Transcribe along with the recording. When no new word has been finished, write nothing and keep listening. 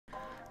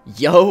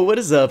Yo, what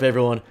is up,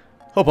 everyone?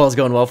 Hope all's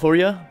going well for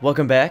you.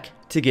 Welcome back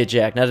to Get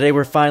Jacked. Now today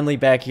we're finally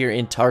back here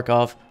in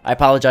Tarkov. I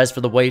apologize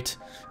for the wait.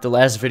 The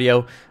last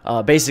video,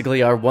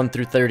 basically our 1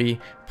 through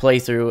 30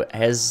 playthrough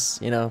has,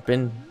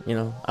 been,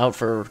 out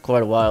for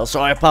quite a while.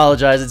 So I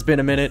apologize. It's been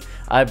a minute.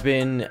 I've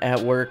been at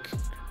work,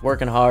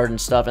 working hard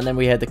and stuff, and then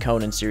we had the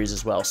Conan series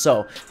as well.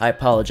 So I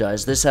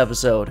apologize. This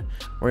episode,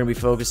 we're gonna be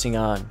focusing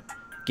on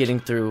getting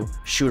through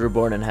Shooter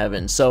Born in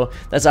Heaven. So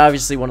that's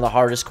obviously one of the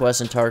hardest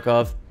quests in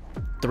Tarkov.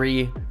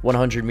 3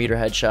 100-meter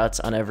headshots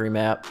on every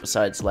map,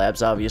 besides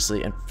labs,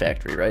 obviously, and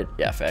factory, right?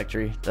 Yeah,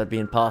 factory. That'd be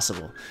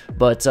impossible.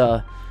 But,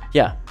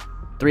 yeah.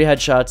 3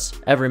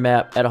 headshots every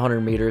map at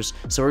 100 meters.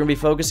 So we're going to be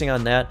focusing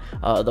on that.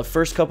 The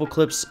first couple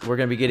clips we're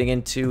going to be getting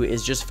into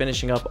is just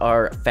finishing up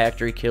our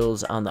factory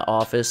kills on the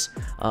office.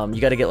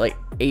 You got to get like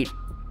 8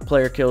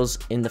 player kills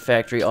in the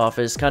factory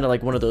office. Kind of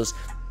like one of those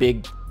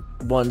big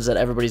ones that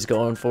everybody's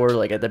going for,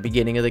 like at the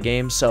beginning of the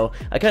game. So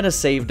I kind of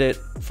saved it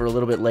for a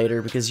little bit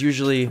later because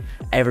usually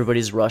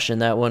everybody's rushing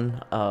that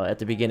one at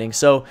the beginning.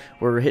 So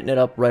we're hitting it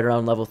up right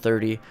around level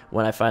 30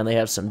 when I finally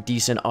have some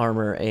decent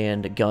armor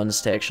and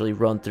guns to actually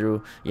run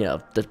through,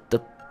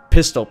 the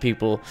pistol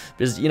people,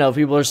 because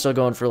people are still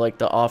going for like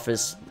the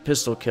office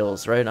pistol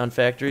kills, right, on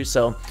factory.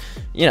 So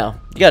you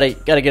gotta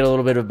get a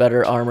little bit of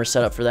better armor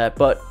set up for that.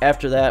 But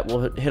after that,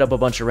 we'll hit up a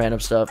bunch of random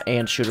stuff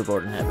and Shooter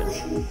Born in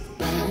Heaven.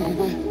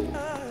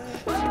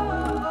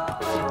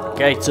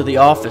 Okay, to the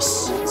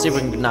office. Let's see if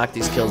we can knock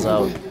these kills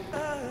out.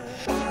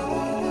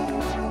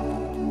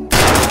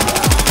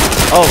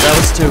 Oh, that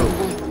was 2.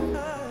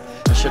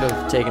 I should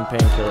have taken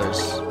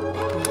painkillers.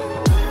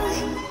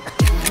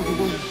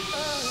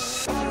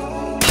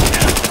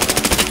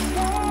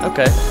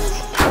 Okay.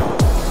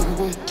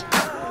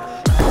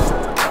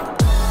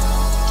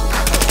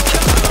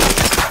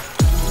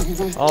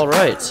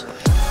 Alright.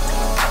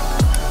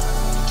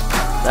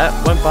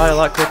 That went by a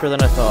lot quicker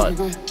than I thought.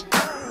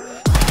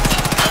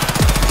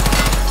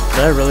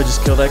 Did I really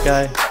just kill that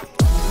guy?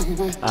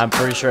 I'm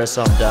pretty sure I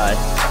saw him die.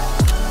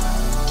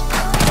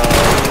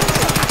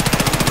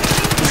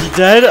 Is he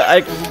dead?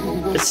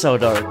 It's so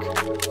dark.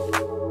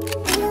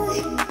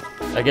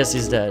 I guess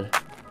he's dead.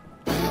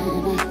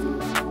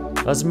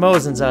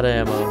 Mosin's out of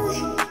ammo.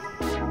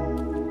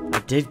 I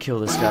did kill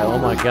this guy. Oh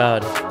my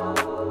god.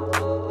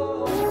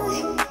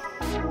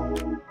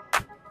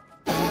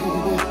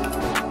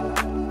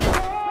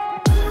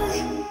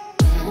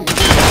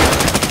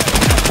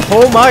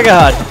 Oh my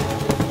god.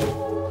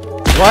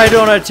 Why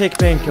don't I take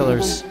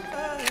painkillers?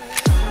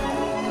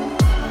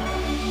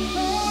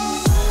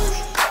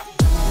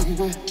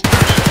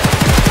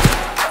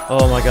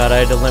 Oh my god, I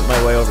had to limp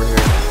my way over here.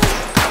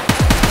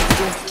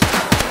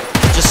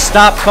 Just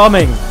stop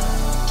coming!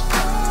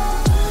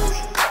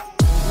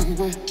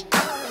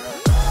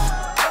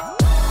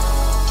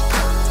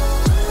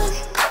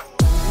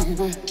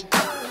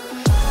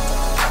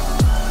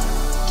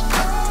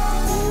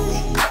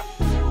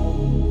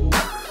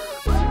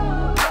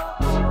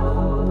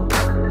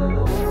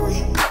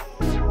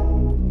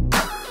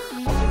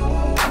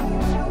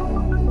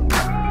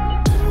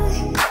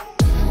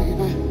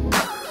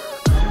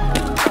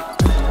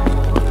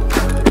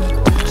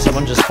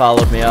 Just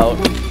followed me out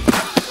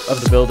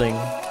of the building.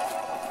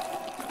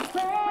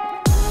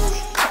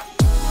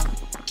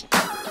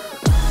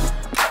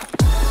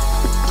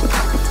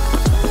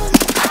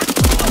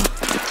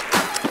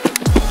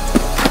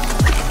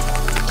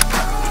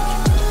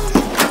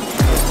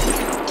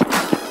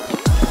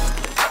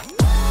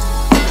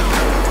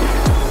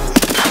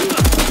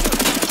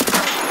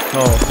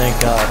 Oh,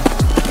 thank God.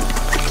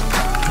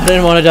 I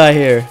didn't want to die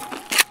here.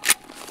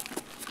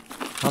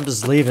 I'm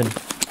just leaving.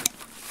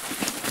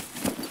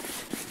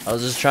 I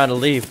was just trying to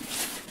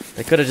leave.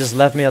 They could have just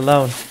left me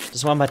alone.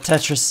 Just want my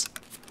Tetris.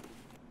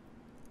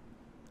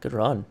 Good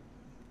run.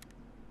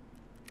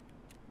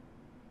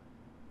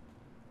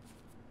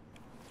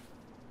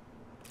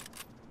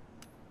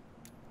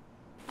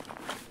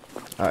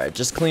 Alright,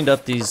 just cleaned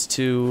up these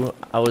 2.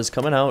 I was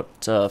coming out,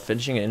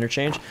 finishing an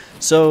interchange.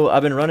 So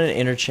I've been running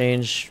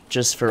interchange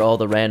just for all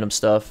the random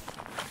stuff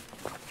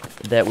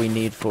that we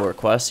need for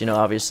quests.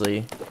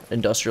 Obviously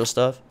industrial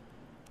stuff.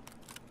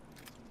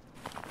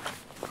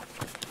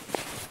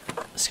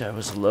 This guy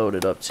was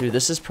loaded up too.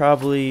 This has got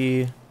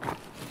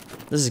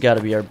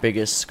to be our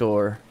biggest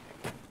score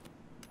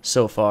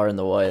so far in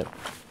the wipe.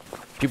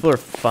 People are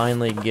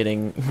finally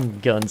getting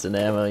guns and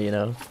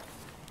ammo,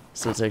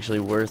 so it's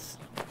actually worth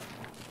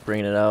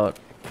bringing it out,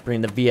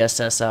 bringing the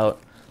VSS out.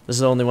 This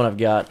is the only one I've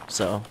got,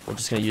 so we're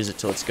just gonna use it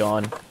till it's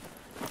gone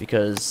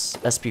because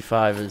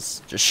SP5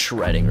 is just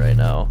shredding right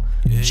now.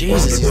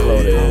 Jesus, he's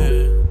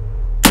loaded.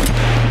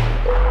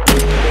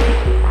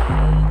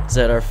 Is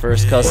that our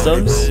first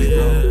customs?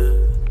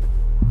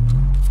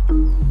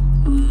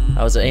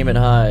 I was aiming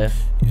high.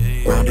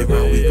 Round and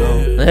round we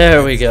go.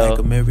 There we go. Like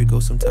a merry-go,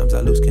 sometimes I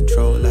lose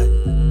control. Like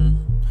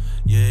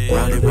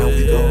round and round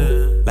we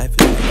go. Life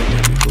is like a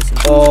merry-go,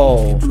 sometimes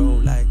I lose control.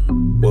 Like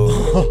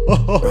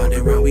whoa. Round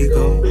and round we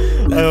go.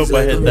 I hope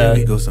I hit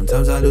that.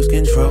 Sometimes I lose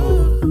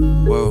control.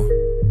 Whoa.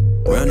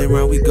 Round and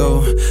round we go.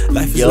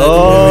 Life is like a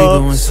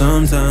merry-go, and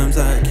sometimes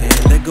I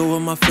can't let go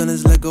of my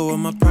feelings, let go of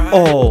my pride.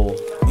 Oh,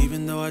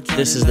 Even though I tried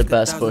this it is the like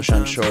best bush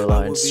on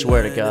Shoreline.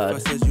 Swear to God.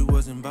 if I said you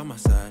wasn't by my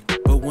side.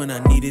 But when I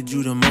needed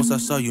you the most, I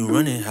saw you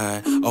running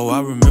high. Oh,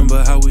 I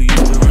remember how we used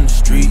to run the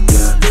street,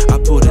 yeah. I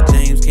pulled a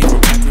James, came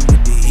from rapping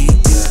with the heat,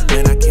 yeah.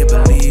 Man, I can't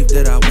believe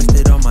that I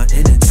wasted all my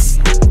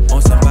energy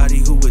on somebody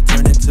who would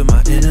turn into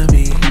my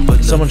enemy.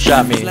 But Someone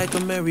shot me, like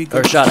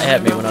or shot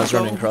at me when I was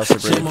running across the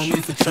bridge. Shame on me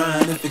for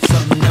trying to fix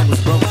something that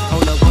was broke.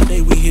 Hold up, one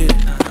day we hit,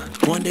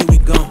 one day we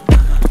gone.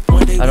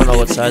 One day I don't know we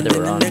what live side it, they and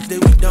were then on. the next day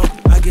we don't.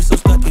 I get so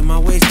stuck in my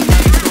ways, I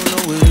just don't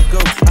know where to go.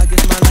 I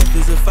guess my life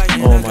is a fight,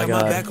 and Oh I my got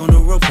God. my back on the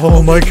rope.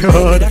 Oh my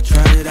God. I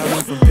tried it, I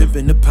went from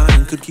pimping to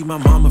pining, could keep my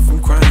mama from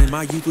crying.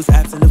 My youth was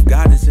absent of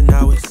guidance, and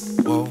now it's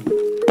whoa.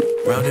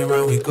 Round and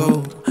round we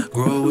go,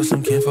 grow with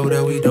some kinfolk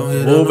that we don't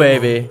hit. Oh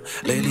baby.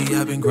 Lately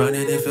I've been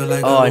grinding, it feel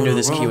like Oh, I I'm knew on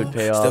this a key roll. would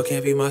pay Still off.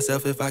 can't be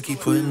myself if I keep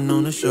putting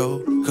on the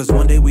show. Cause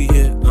one day we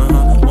hit,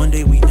 one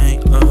day we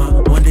ain't,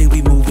 one day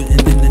we moving, and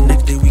then the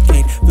next day we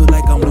can't. Feel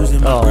like I'm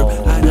losing my grip.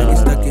 I get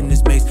stuck in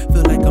this maze,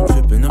 feel like I'm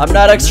tripping. I'm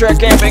not extract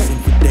camping.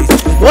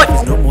 What?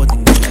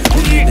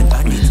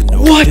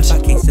 What?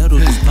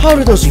 How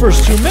did those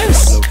first two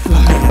miss?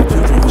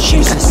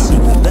 Jesus.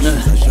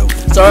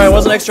 It's alright, I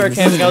wasn't extract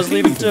camping, I was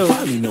leaving too.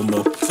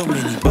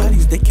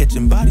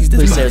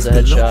 Please say it's a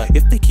headshot.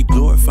 If they keep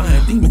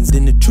glorifying demons,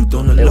 then the truth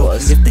on the It low.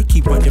 was. If they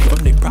keep running from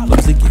their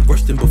problems, it get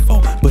worse than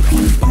before. But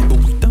on the Bible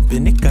we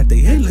thumping, it got their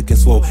head looking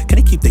swole. Can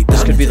they keep their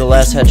This could be the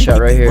last headshot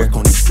right here.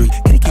 on the street?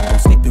 Can they keep on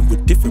sleeping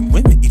with different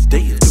women each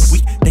day of the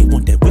week? They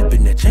want that whip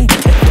and that chain. They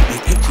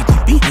hate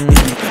GTB. If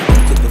they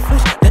come to the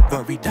flesh, that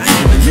worry dying to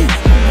me.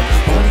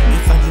 Only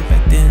if I knew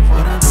back then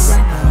what I know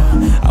right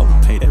now, I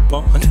would pay that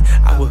bond.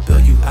 I would bail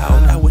you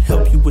out. I would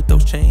help you with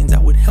those chains. I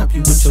would help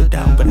you with your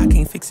doubt. But I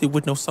can't fix it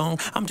with no song.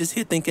 I'm just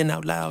here thinking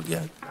out loud,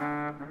 yeah.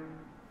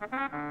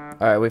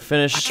 Alright, we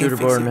finished Shooter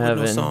Born in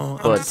Heaven,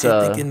 but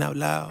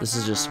this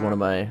is just one of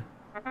my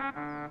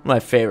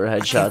favorite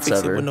headshots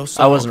ever.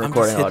 I wasn't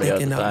recording audio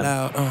at the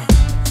time.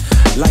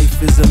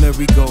 Life is a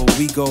merry-go,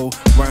 we go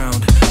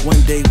round. One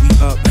day we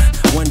up,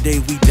 one day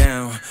we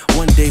down.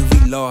 One day we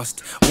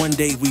lost, one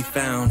day we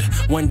found.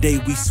 One day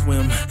we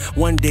swim,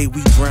 one day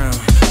we drown.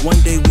 One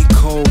day we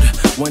cold,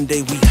 one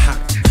day we hot.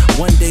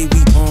 One day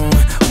we on,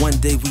 one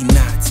day we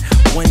not.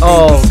 One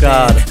day we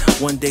stand,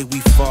 one day we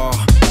fall.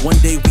 One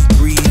day we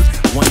breathe,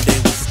 one day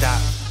we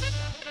stop.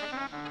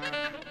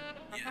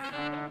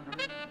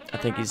 I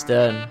think he's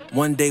dead.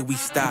 One day we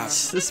stop.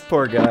 This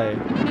poor guy.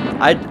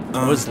 I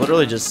was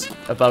literally just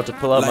about to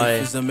pull out my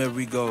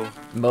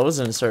Mo's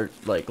and start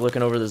like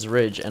looking over this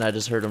ridge, and I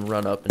just heard him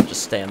run up and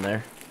just stand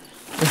there.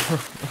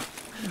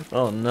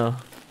 Oh no.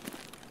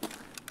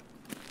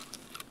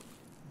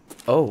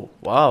 Oh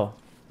wow,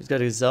 he's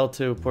got a gazelle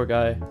too. Poor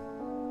guy.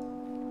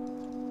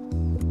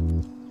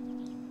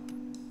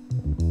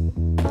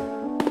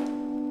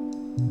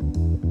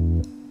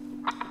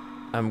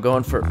 I'm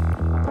going for.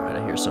 Right,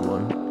 I hear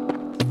someone.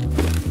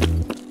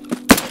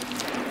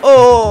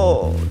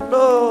 Oh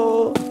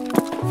no!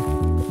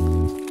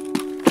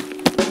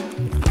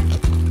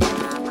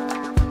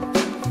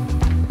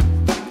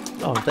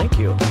 Oh, thank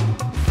you.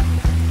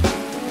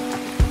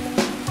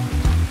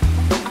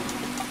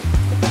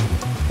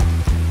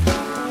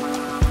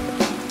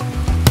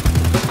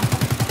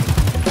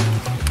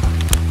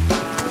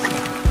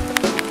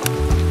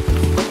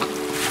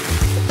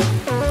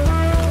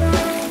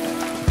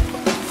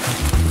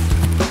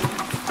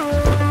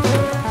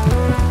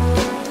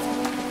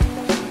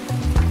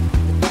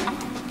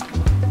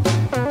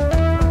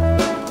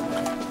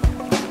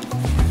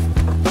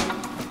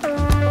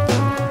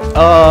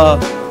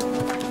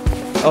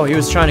 Oh, he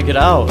was trying to get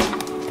out.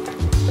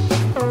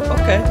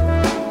 Okay.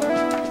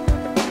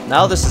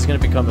 Now this is going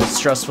to become a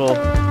stressful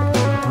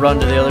run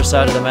to the other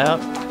side of the map.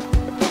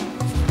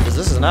 Because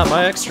this is not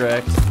my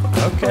extract.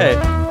 Okay.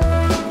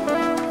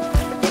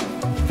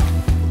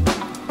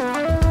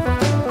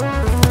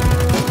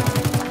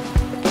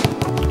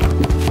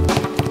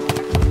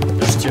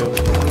 There's two.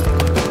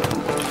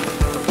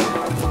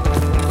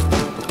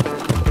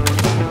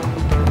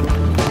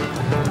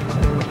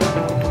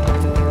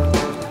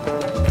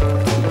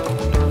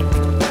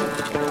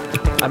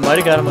 I might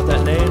have got him with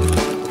that nade.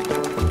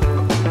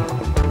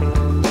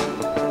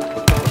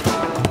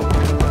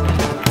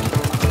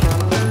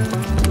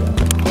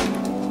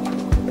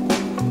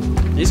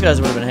 These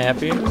guys would have been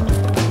happy.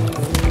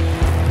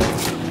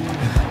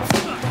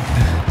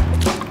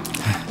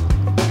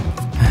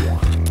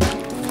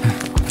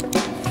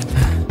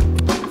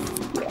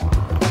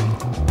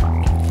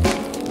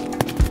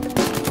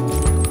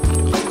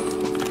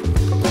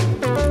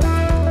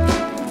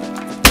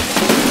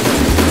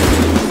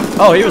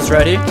 Oh, he was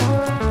ready.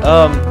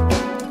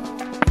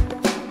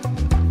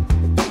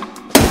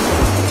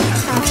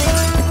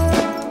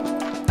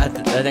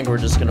 I think we're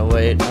just gonna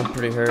wait. I'm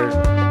pretty hurt.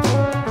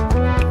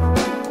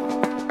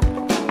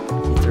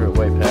 He threw it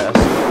way past.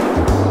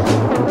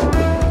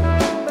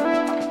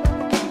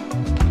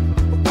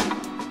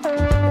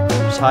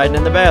 Just hiding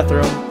in the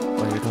bathroom.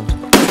 Oh, here he comes.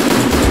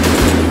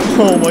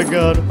 Oh my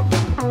god.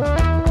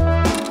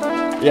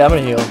 Yeah, I'm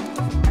gonna heal.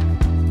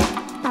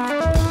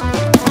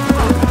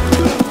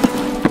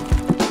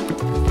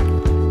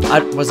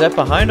 Was that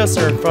behind us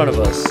or in front of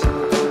us?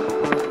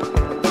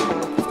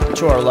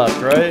 To our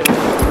left, right?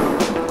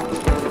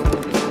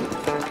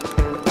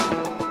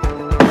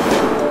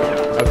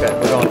 Okay,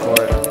 we're going for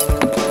it.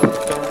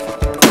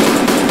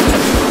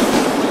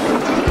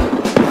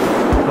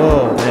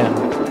 Oh, man.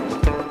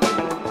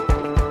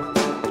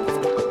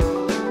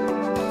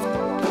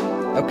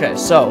 Okay,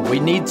 so we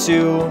need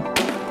to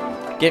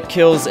get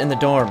kills in the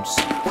dorms.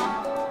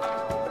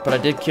 But I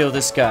did kill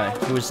this guy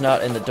who is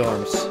not in the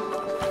dorms.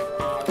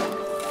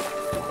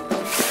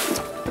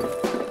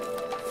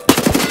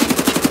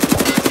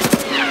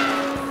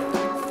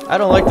 I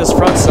don't like this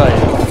front sight,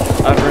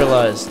 I've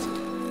realized.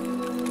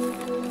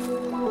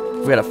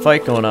 We got a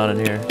fight going on in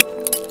here.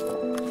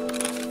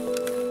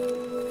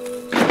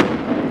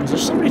 Is there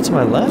somebody to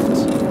my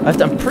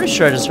left? I'm pretty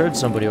sure I just heard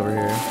somebody over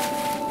here.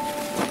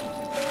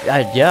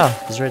 Yeah,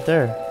 he's right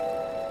there.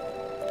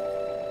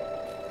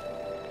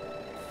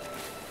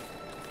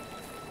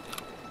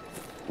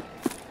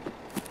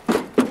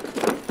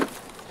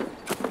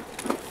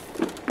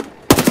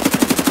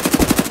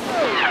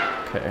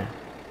 Okay.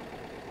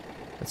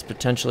 That's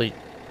potentially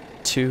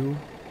 2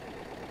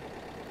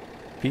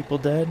 people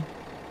dead.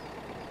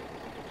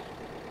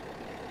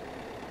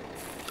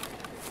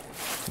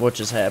 What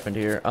just happened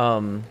here?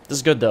 This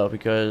is good though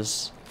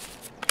because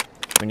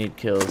we need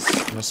kills.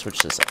 I'm gonna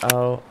switch this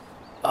out.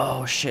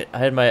 Oh shit, I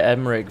had my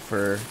M-Rig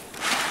for...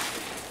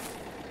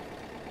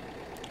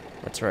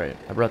 That's right,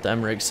 I brought the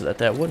M-Rig so that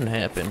that wouldn't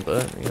happen,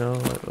 but, you know,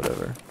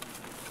 whatever.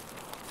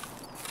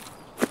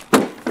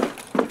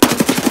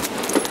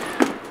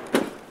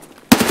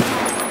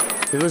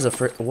 It was a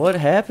what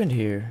happened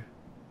here?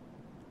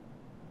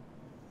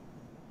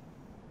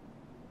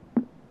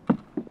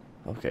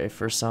 Okay,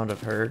 first sound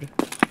I've heard.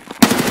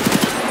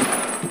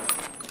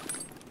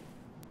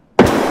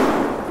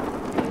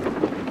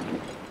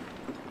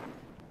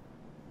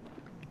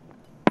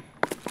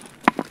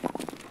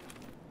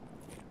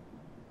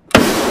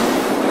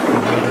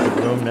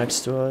 The room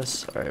next to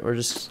us. Alright, we're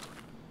just...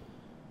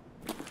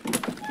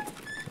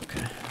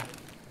 Okay.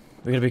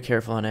 We gotta be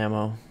careful on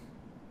ammo.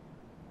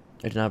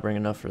 I did not bring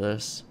enough for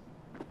this.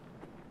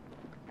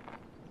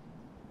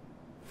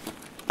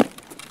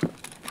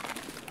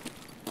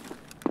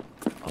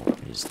 Oh,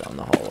 he's down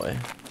the hallway.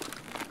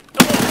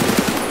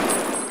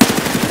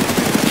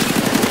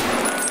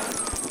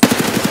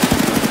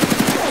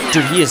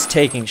 Dude, he is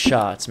taking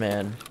shots,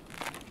 man.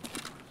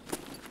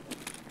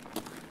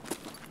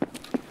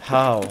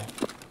 How?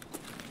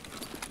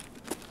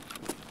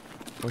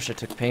 Wish I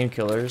took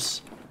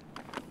painkillers.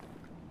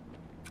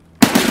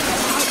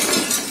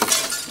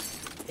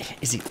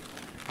 Is he?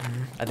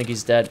 I think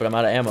he's dead, but I'm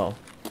out of ammo.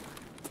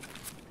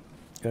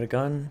 Got a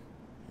gun?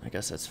 I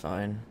guess that's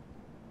fine.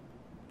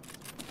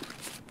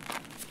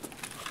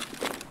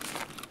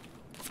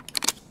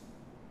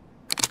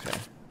 Okay.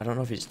 I don't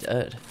know if he's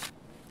dead.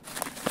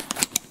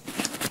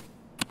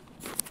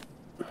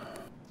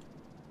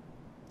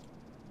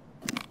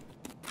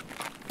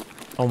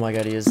 Oh my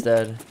god, he is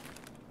dead.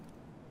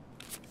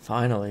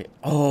 Finally.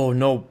 Oh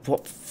no.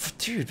 What?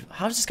 Dude,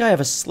 how does this guy have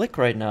a slick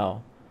right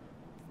now?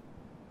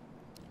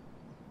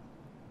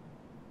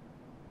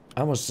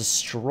 I almost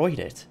destroyed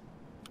it.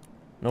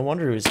 No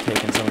wonder he was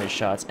taking so many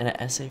shots. And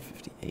an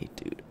SA-58,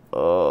 dude.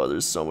 Oh,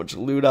 there's so much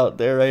loot out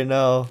there right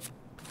now.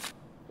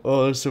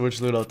 Oh, there's so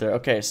much loot out there.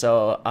 Okay,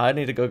 so I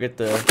need to go get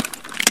the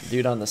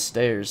dude on the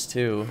stairs,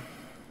 too.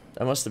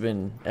 That must have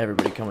been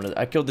everybody coming to...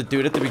 I killed the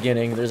dude at the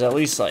beginning. There's at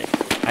least, like...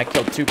 I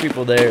killed 2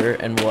 people there,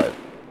 and what?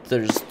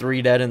 There's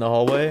 3 dead in the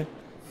hallway?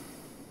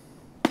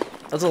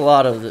 That's a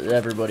lot of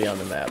everybody on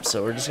the map,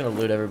 so we're just gonna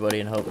loot everybody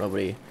and hope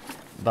nobody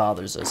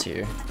bothers us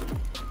here.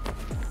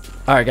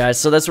 Alright guys,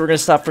 so that's where we're going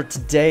to stop for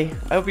today.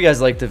 I hope you guys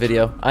liked the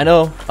video. I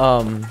know,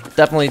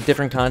 definitely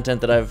different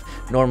content that I've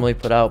normally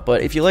put out,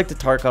 but if you like the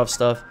Tarkov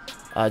stuff,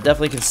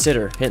 definitely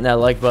consider hitting that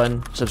like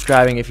button,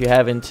 subscribing if you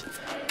haven't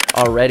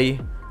already,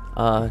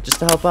 just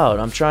to help out.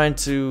 I'm trying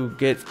to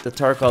get the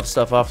Tarkov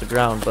stuff off the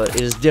ground, but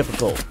it is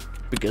difficult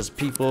because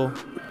people,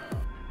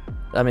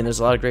 I mean, there's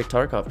a lot of great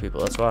Tarkov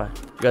people, that's why.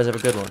 You guys have a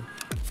good one.